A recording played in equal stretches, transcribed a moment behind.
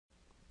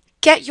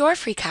Get your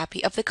free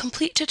copy of the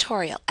complete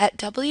tutorial at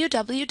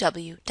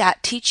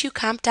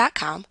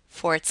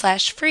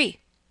www.teachucomp.com/free.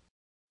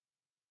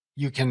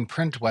 You can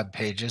print web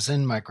pages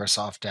in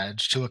Microsoft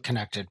Edge to a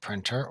connected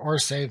printer or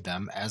save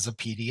them as a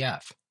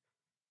PDF.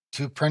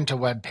 To print a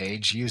web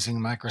page using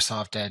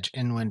Microsoft Edge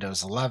in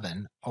Windows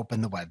 11, open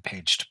the web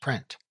page to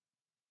print.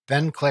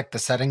 Then click the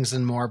Settings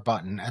and More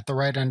button at the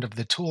right end of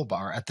the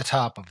toolbar at the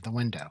top of the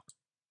window.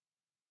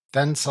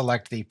 Then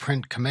select the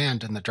Print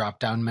command in the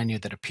drop-down menu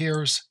that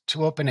appears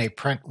to open a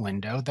print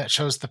window that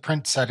shows the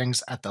print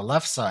settings at the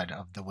left side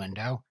of the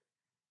window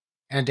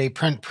and a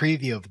print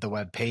preview of the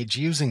web page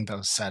using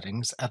those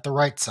settings at the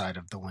right side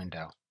of the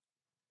window.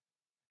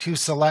 To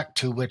select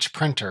to which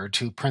printer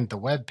to print the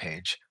web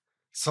page,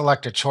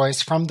 select a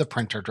choice from the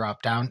printer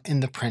drop-down in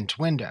the print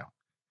window.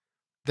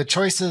 The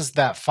choices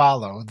that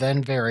follow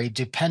then vary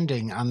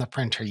depending on the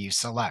printer you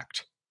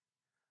select.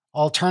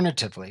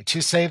 Alternatively,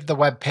 to save the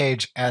web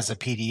page as a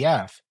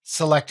PDF,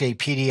 select a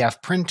PDF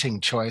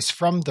printing choice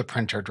from the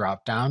printer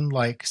drop-down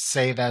like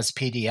Save as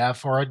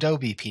PDF or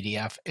Adobe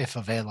PDF if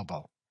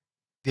available.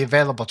 The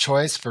available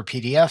choice for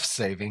PDF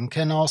saving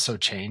can also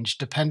change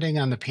depending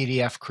on the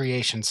PDF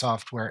creation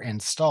software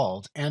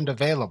installed and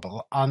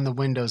available on the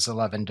Windows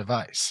 11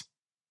 device.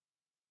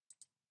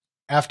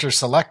 After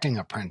selecting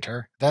a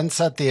printer, then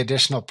set the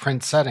additional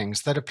print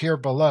settings that appear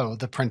below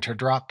the printer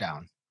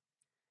drop-down.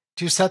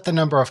 To set the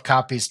number of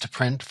copies to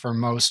print for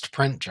most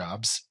print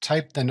jobs,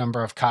 type the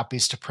number of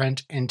copies to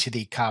print into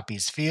the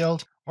Copies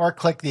field, or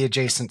click the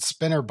adjacent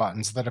spinner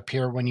buttons that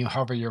appear when you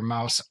hover your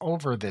mouse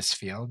over this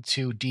field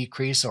to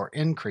decrease or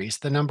increase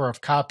the number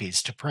of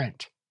copies to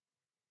print.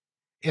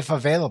 If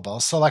available,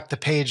 select the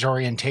page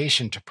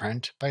orientation to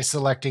print by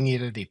selecting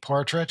either the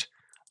Portrait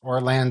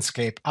or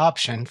Landscape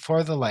option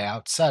for the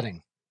layout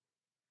setting.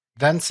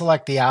 Then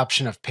select the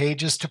option of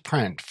Pages to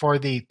print for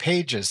the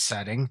Pages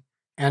setting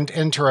and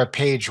enter a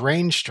page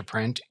range to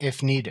print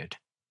if needed.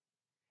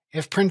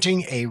 If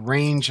printing a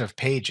range of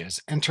pages,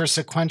 enter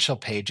sequential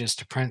pages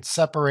to print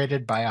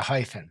separated by a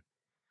hyphen.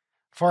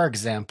 For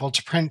example,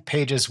 to print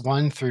pages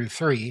 1 through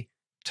 3,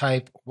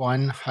 type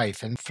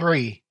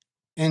 1-3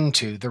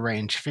 into the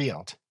range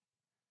field.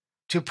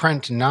 To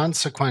print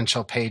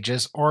non-sequential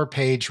pages or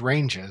page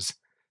ranges,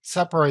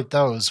 separate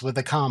those with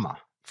a comma.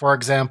 For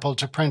example,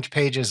 to print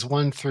pages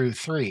 1 through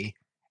 3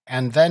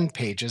 and then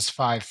pages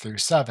 5 through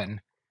 7,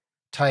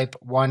 type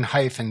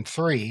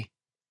 1-3,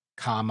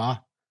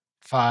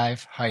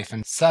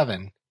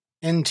 5-7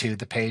 into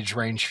the page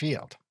range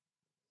field.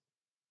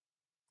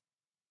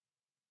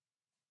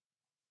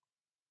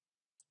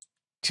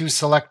 To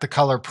select the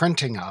color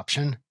printing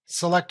option,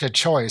 select a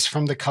choice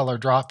from the color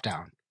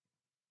drop-down.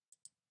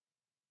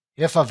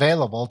 If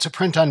available, to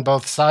print on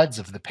both sides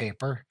of the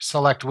paper,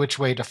 select which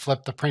way to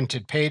flip the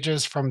printed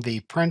pages from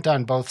the Print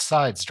on Both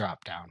Sides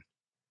drop-down.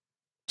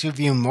 To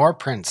view more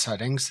print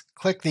settings,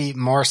 click the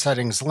More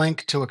Settings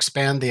link to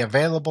expand the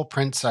available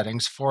print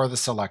settings for the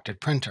selected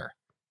printer.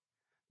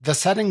 The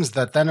settings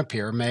that then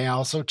appear may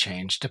also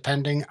change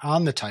depending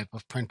on the type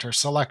of printer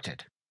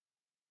selected.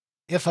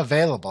 If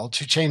available,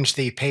 to change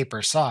the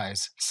paper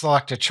size,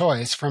 select a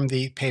choice from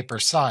the Paper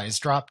Size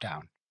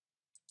drop-down.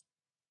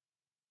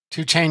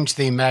 To change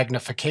the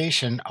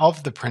magnification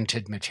of the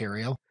printed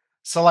material,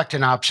 select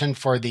an option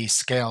for the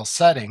Scale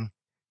setting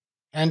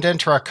and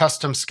enter a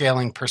custom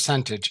scaling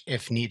percentage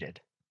if needed.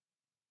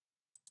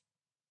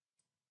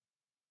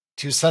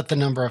 To set the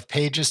number of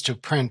pages to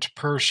print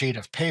per sheet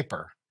of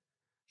paper,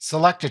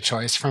 select a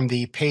choice from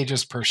the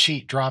Pages per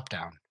Sheet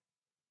drop-down.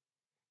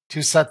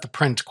 To set the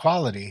print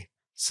quality,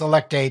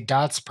 select a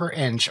dots per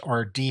inch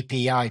or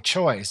DPI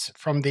choice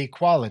from the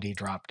Quality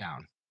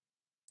drop-down.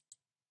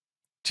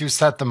 To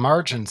set the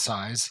margin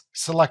size,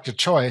 select a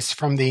choice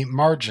from the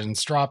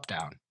Margins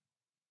drop-down.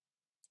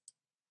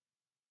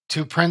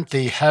 To print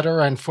the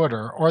header and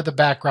footer or the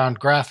background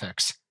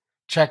graphics,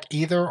 check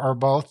either or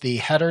both the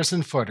headers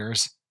and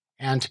footers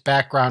and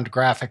background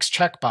graphics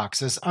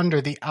checkboxes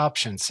under the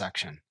Options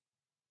section.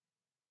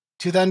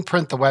 To then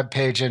print the web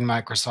page in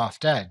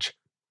Microsoft Edge,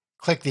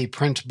 click the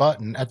Print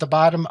button at the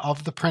bottom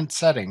of the print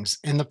settings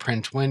in the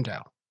Print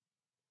window.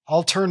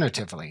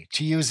 Alternatively,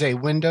 to use a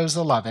Windows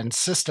 11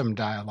 system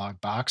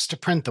dialog box to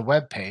print the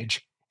web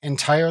page,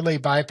 entirely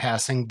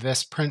bypassing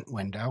this print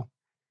window,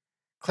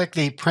 click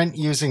the Print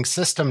Using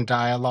System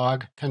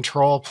dialog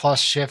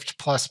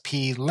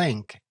Ctrl+Shift+P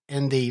link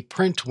in the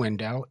Print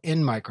window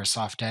in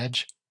Microsoft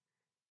Edge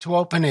to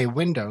open a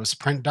Windows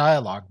print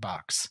dialog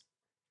box.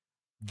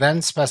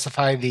 Then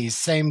specify the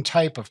same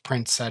type of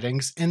print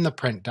settings in the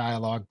Print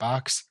dialog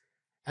box,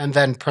 and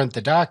then print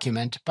the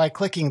document by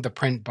clicking the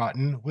Print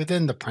button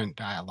within the Print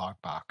dialog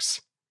box.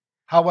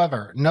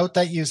 However, note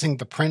that using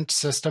the Print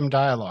System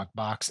dialog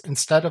box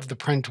instead of the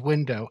Print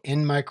window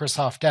in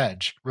Microsoft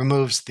Edge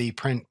removes the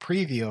print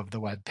preview of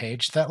the web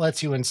page that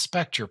lets you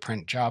inspect your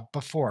print job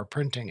before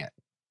printing it.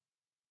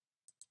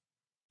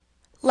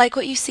 Like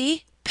what you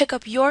see? Pick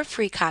up your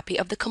free copy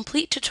of the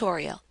complete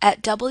tutorial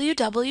at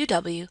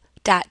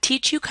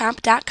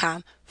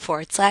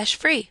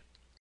www.teachucomp.com/free.